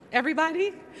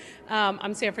everybody.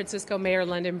 I'm San Francisco Mayor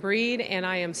London Breed, and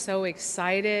I am so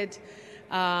excited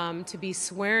to be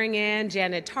swearing in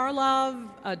Janet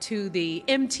Tarlov to the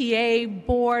MTA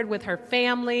board with her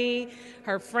family,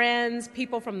 her friends,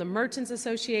 people from the Merchants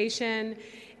Association,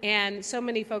 and so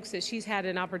many folks that she's had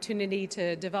an opportunity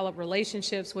to develop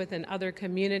relationships with in other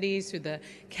communities through the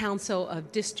Council of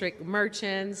District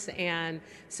Merchants and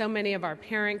so many of our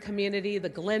parent community, the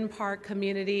Glen Park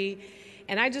community.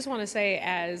 And I just want to say,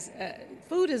 as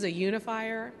food is a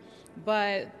unifier,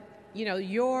 but you know,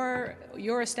 your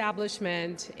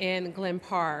establishment in Glen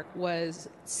Park was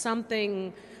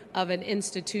something of an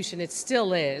institution. It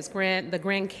still is. The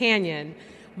Grand Canyon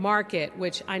Market,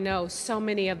 which I know so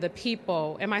many of the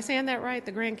people. Am I saying that right?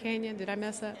 The Grand Canyon? Did I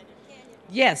mess up?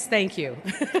 Yes, thank you.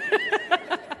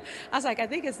 I was like, I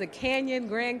think it's the Canyon,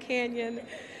 Grand Canyon,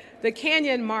 the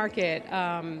Canyon Market,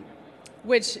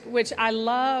 which I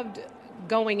loved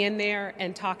going in there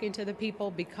and talking to the people,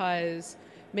 because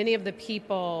many of the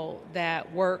people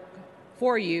that work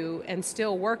for you and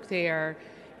still work there,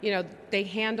 you know, they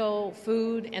handle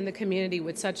food and the community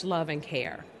with such love and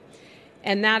care.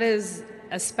 And that is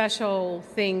a special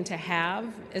thing to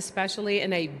have, especially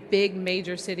in a big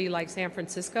major city like San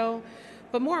Francisco.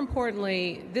 But more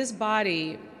importantly, this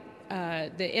body,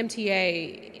 the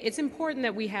MTA, it's important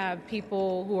that we have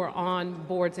people who are on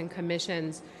boards and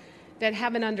commissions that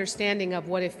have an understanding of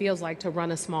what it feels like to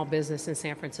run a small business in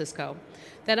San Francisco,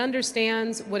 that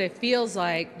understands what it feels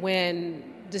like when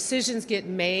decisions get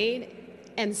made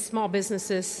and small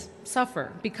businesses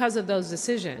suffer because of those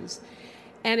decisions.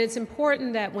 And it's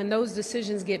important that when those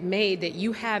decisions get made, that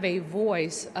you have a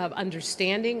voice of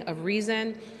understanding, of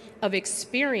reason, of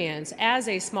experience as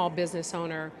a small business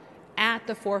owner at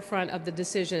the forefront of the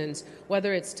decisions,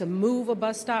 whether it's to move a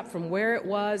bus stop from where it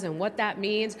was and what that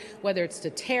means, whether it's to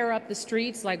tear up the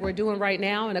streets like we're doing right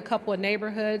now in a couple of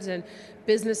neighborhoods, and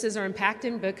businesses are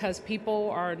impacted because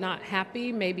people are not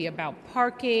happy maybe about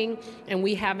parking and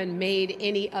we haven't made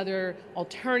any other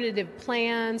alternative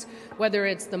plans, whether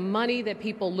it's the money that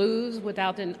people lose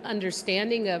without an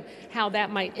understanding of how that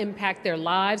might impact their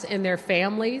lives and their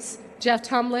families. Jeff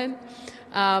Tumlin.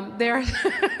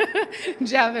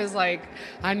 Jeff is like,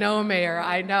 I know, Mayor,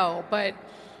 I know. But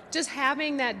just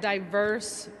having that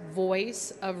diverse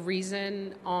voice of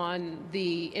reason on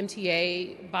the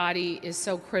MTA body is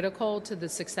so critical to the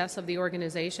success of the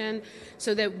organization,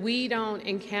 so that we don't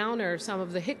encounter some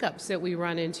of the hiccups that we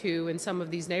run into in some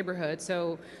of these neighborhoods.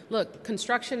 So look,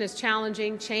 construction is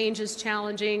challenging, change is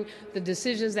challenging, the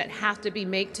decisions that have to be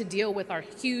made to deal with our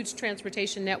huge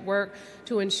transportation network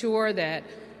to ensure that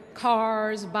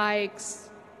cars, bikes,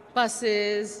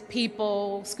 buses,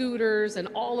 people, scooters, and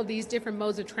all of these different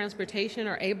modes of transportation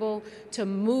are able to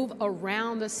move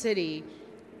around the city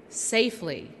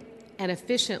safely and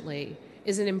efficiently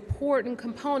is an important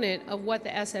component of what the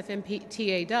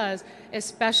SFMTA does,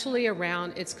 especially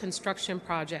around its construction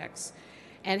projects.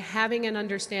 And having an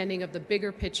understanding of the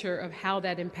bigger picture of how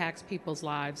that impacts people's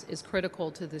lives is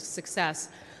critical to the success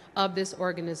of this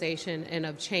organization and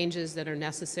of changes that are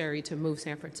necessary to move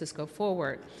San Francisco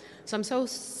forward. So I'm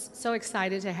so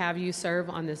excited to have you serve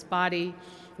on this body.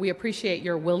 We appreciate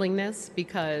your willingness,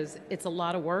 because it's a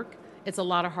lot of work, it's a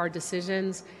lot of hard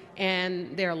decisions,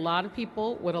 and there are a lot of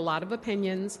people with a lot of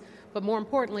opinions, but more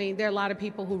importantly, there are a lot of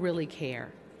people who really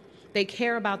care. They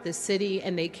care about this city,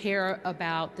 and they care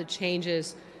about the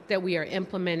changes that we are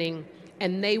implementing,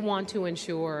 and they want to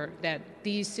ensure that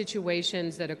these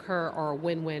situations that occur are a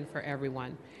win-win for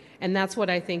everyone. And that's what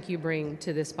I think you bring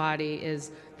to this body, is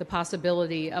the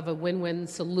possibility of a win-win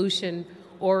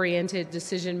solution-oriented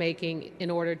decision-making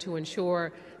in order to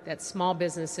ensure that small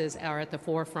businesses are at the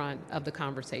forefront of the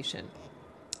conversation.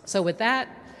 So with that,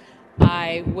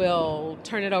 I will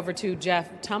turn it over to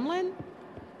Jeff Tumlin,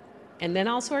 and then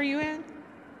I'll swear you in.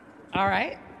 All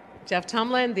right. Jeff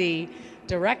Tumlin, the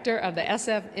Director of the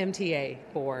SFMTA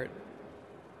Board.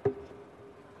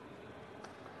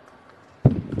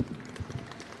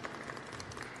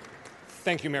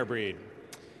 Thank you, Mayor Breed.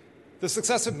 The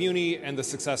success of Muni and the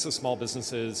success of small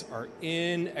businesses are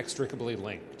inextricably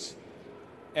linked.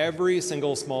 Every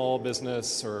single small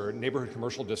business or neighborhood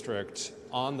commercial district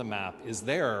on the map is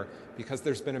there because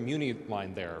there's been a Muni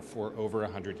line there for over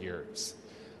 100 years.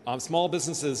 Small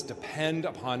businesses depend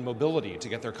upon mobility to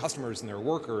get their customers and their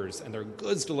workers and their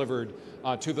goods delivered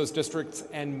to those districts,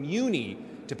 and Muni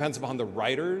depends upon the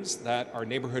riders that our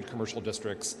neighborhood commercial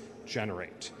districts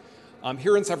generate.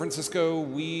 Here in San Francisco,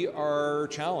 we are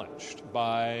challenged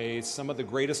by some of the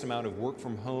greatest amount of work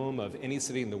from home of any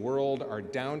city in the world. Our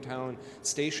downtown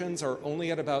stations are only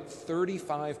at about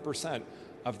 35%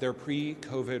 of their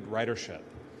pre-COVID ridership.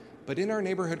 But in our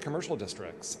neighborhood commercial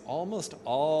districts, almost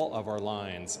all of our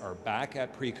lines are back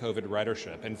at pre-COVID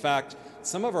ridership. In fact,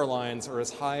 some of our lines are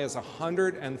as high as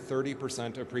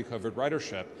 130% of pre-COVID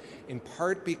ridership, in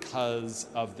part because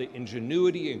of the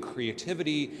ingenuity and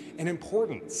creativity and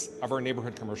importance of our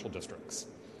neighborhood commercial districts.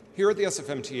 Here at the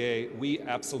SFMTA, we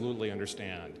absolutely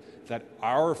understand that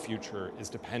our future is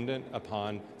dependent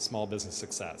upon small business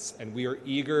success, and we are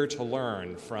eager to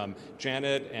learn from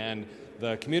Janet and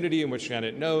the community in which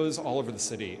Janet knows all over the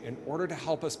city in order to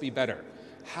help us be better.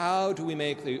 How do we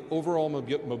make the overall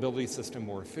mobility system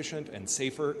more efficient and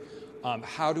safer?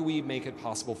 How do we make it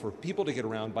possible for people to get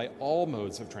around by all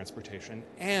modes of transportation?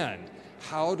 And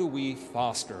how do we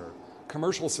foster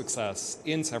commercial success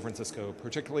in San Francisco,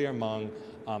 particularly among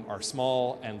our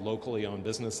small and locally owned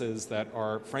businesses that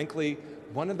are, frankly,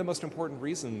 one of the most important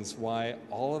reasons why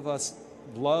all of us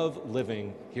love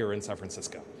living here in San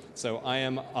Francisco. So I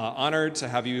am honored to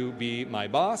have you be my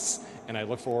boss, and I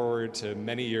look forward to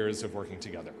many years of working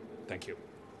together. Thank you.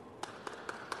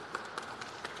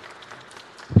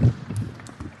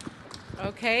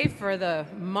 Okay, for the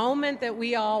moment that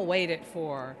we all waited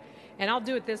for. And I'll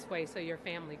do it this way so your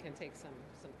family can take some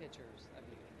pictures of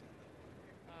you.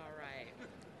 All right.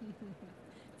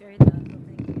 Very thoughtful,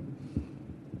 thank you.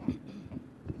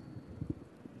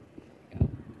 Go.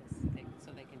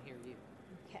 So they can hear you.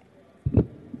 Okay.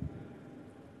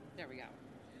 There we go.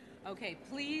 Okay,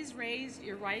 please raise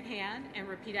your right hand and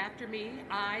repeat after me.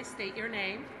 I state your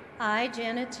name. I,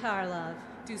 Janet Tarlov,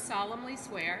 Do solemnly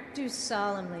swear do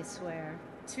solemnly swear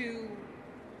to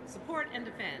support and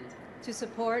defend to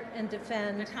support and the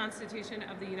defend Constitution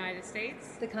of the United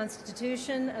States the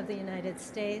Constitution of the United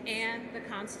States and the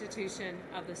Constitution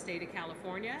of the State of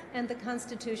California and the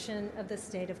Constitution of the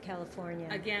State of California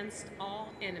against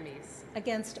all enemies,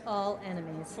 against all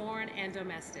enemies, foreign and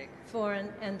domestic,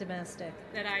 foreign and domestic,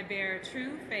 that I bear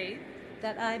true faith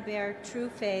that I bear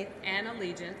true faith and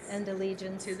allegiance and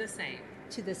allegiance to the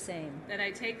same, that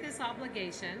I take this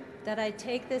obligation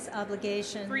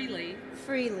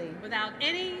freely without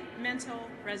any mental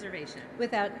reservation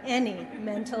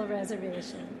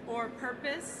or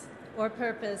purpose of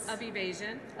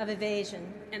evasion,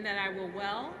 and that I will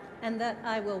well and that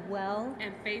I will well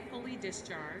and faithfully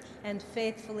discharge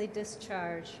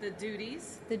the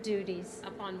duties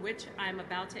upon which I am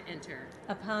about to enter.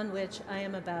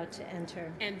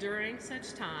 And during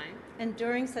such time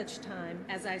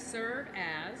as I serve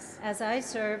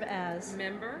as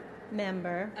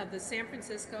member of the San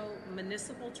Francisco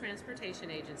Municipal Transportation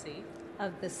Agency,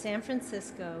 of the San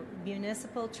Francisco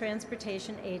Municipal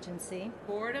Transportation Agency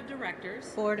Board of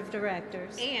Directors,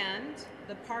 and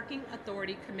the Parking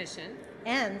Authority Commission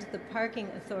and the Parking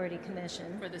Authority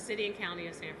Commission for the City and County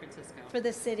of San Francisco. for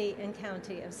the City and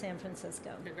County of San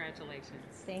Francisco.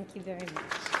 Congratulations. Thank you very much.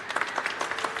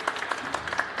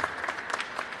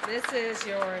 This is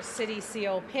your city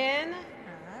seal pin.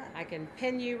 I can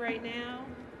pin you right now.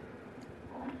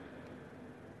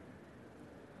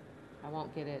 I'll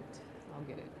get it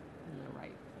in the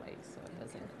right place so it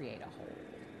doesn't create a hole.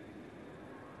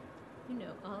 You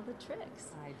know all the tricks.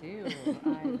 I do.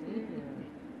 Trying to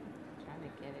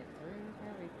get it through.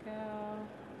 There we go.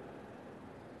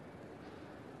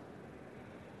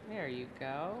 There you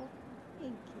go.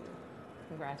 Thank you.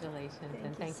 Congratulations, and Thank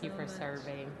you thank you so for much.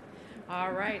 serving.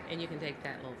 All right, and you can take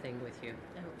that little thing with you.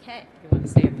 Okay. You want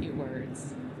to say a few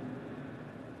words?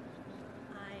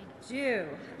 I do.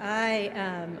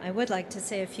 I would like to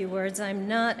say a few words. I'm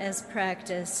not as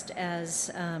practiced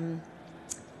as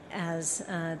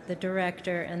the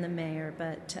director and the mayor,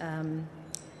 but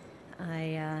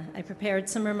I prepared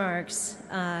some remarks.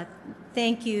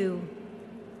 Thank you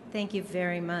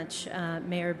very much,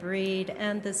 Mayor Breed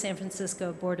and the San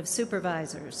Francisco Board of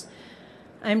Supervisors.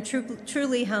 I'm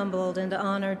truly humbled and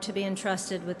honored to be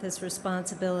entrusted with this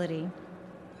responsibility.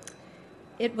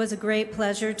 It was a great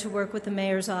pleasure to work with the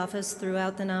mayor's office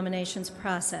throughout the nominations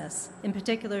process. In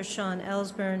particular, Sean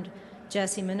Ellsburn,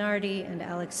 Jesse Minardi, and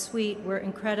Alex Sweet were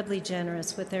incredibly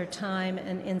generous with their time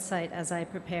and insight as I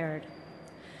prepared.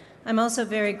 I'm also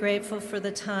very grateful for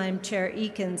the time Chair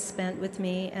Eakins spent with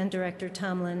me and Director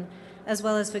Tumlin, as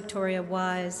well as Victoria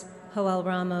Wise, Joel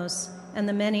Ramos, and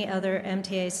the many other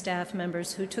MTA staff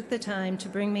members who took the time to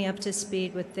bring me up to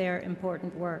speed with their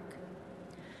important work.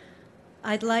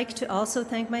 I'd like to also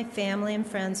thank my family and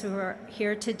friends who are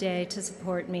here today to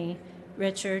support me: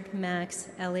 Richard, Max,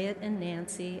 Elliot, and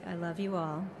Nancy. I love you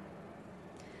all.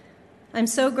 I'm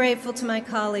so grateful to my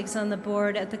colleagues on the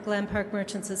board at the Glen Park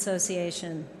Merchants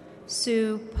Association: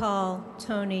 Sue, Paul,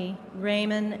 Tony,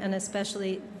 Raymond, and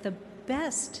especially the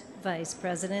best vice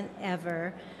president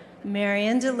ever,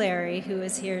 Marian Delary, who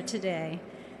is here today,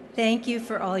 Thank you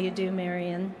for all you do,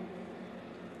 Marion.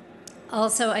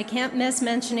 Also, I can't miss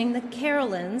mentioning the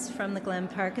Carolins from the Glen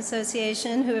Park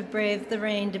Association who have braved the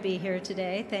rain to be here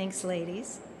today. Thanks,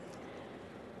 ladies.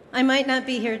 I might not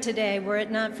be here today were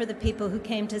it not for the people who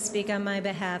came to speak on my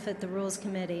behalf at the Rules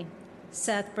Committee.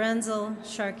 Seth Brenzel,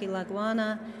 Sharky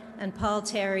Lagwana, and Paul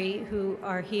Terry, who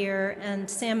are here, and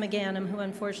Sam McGannum, who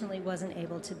unfortunately wasn't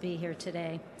able to be here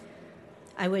today.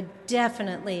 I would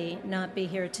definitely not be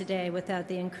here today without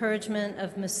the encouragement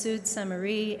of Masood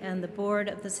Samari and the board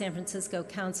of the San Francisco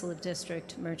Council of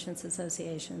District Merchants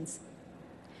Associations.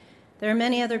 There are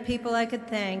many other people I could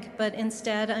thank, but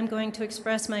instead I'm going to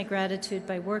express my gratitude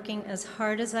by working as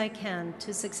hard as I can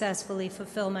to successfully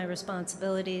fulfill my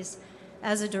responsibilities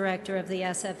as a director of the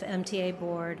SFMTA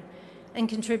board and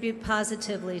contribute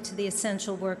positively to the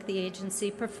essential work the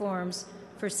agency performs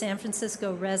for San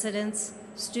Francisco residents,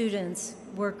 students,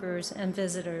 workers, and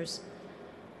visitors,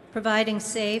 providing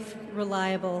safe,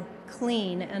 reliable,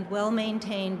 clean, and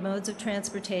well-maintained modes of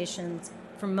transportation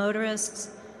for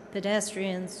motorists,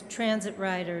 pedestrians, transit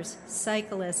riders,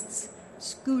 cyclists,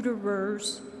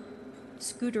 scooterers,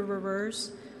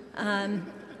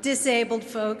 disabled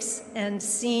folks, and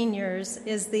seniors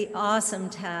is the awesome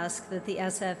task that the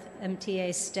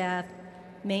SFMTA staff,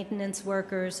 maintenance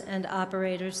workers, and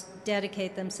operators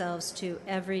dedicate themselves to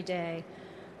every day.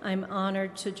 I'm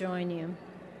honored to join you.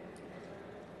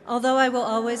 Although I will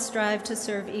always strive to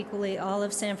serve equally all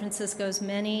of San Francisco's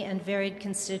many and varied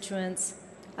constituents,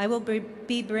 I will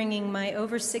be bringing my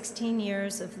over 16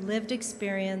 years of lived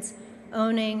experience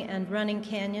owning and running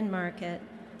Canyon Market,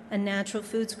 a natural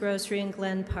foods grocery in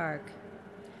Glen Park.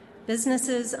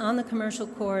 Businesses on the commercial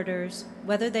corridors,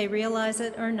 whether they realize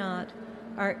it or not,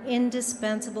 are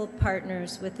indispensable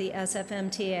partners with the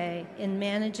SFMTA in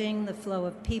managing the flow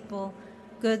of people,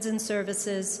 goods, and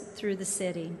services through the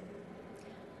city.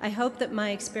 I hope that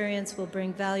my experience will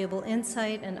bring valuable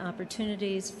insight and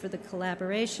opportunities for the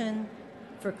collaboration,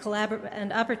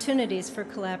 and opportunities for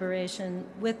collaboration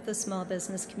with the small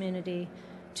business community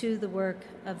to the work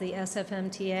of the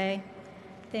SFMTA.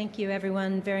 Thank you,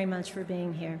 everyone, very much for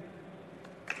being here.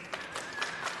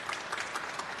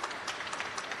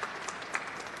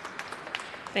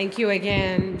 Thank you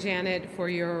again, Janet, for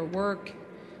your work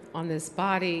on this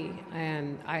body,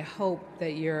 and I hope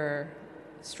that you're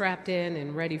strapped in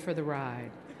and ready for the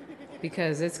ride,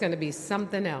 because it's going to be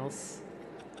something else,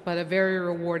 but a very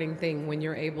rewarding thing when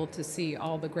you're able to see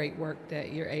all the great work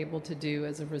that you're able to do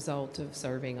as a result of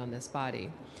serving on this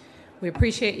body. We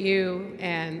appreciate you,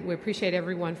 and we appreciate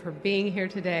everyone for being here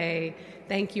today.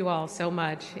 Thank you all so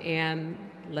much, and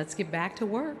let's get back to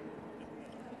work.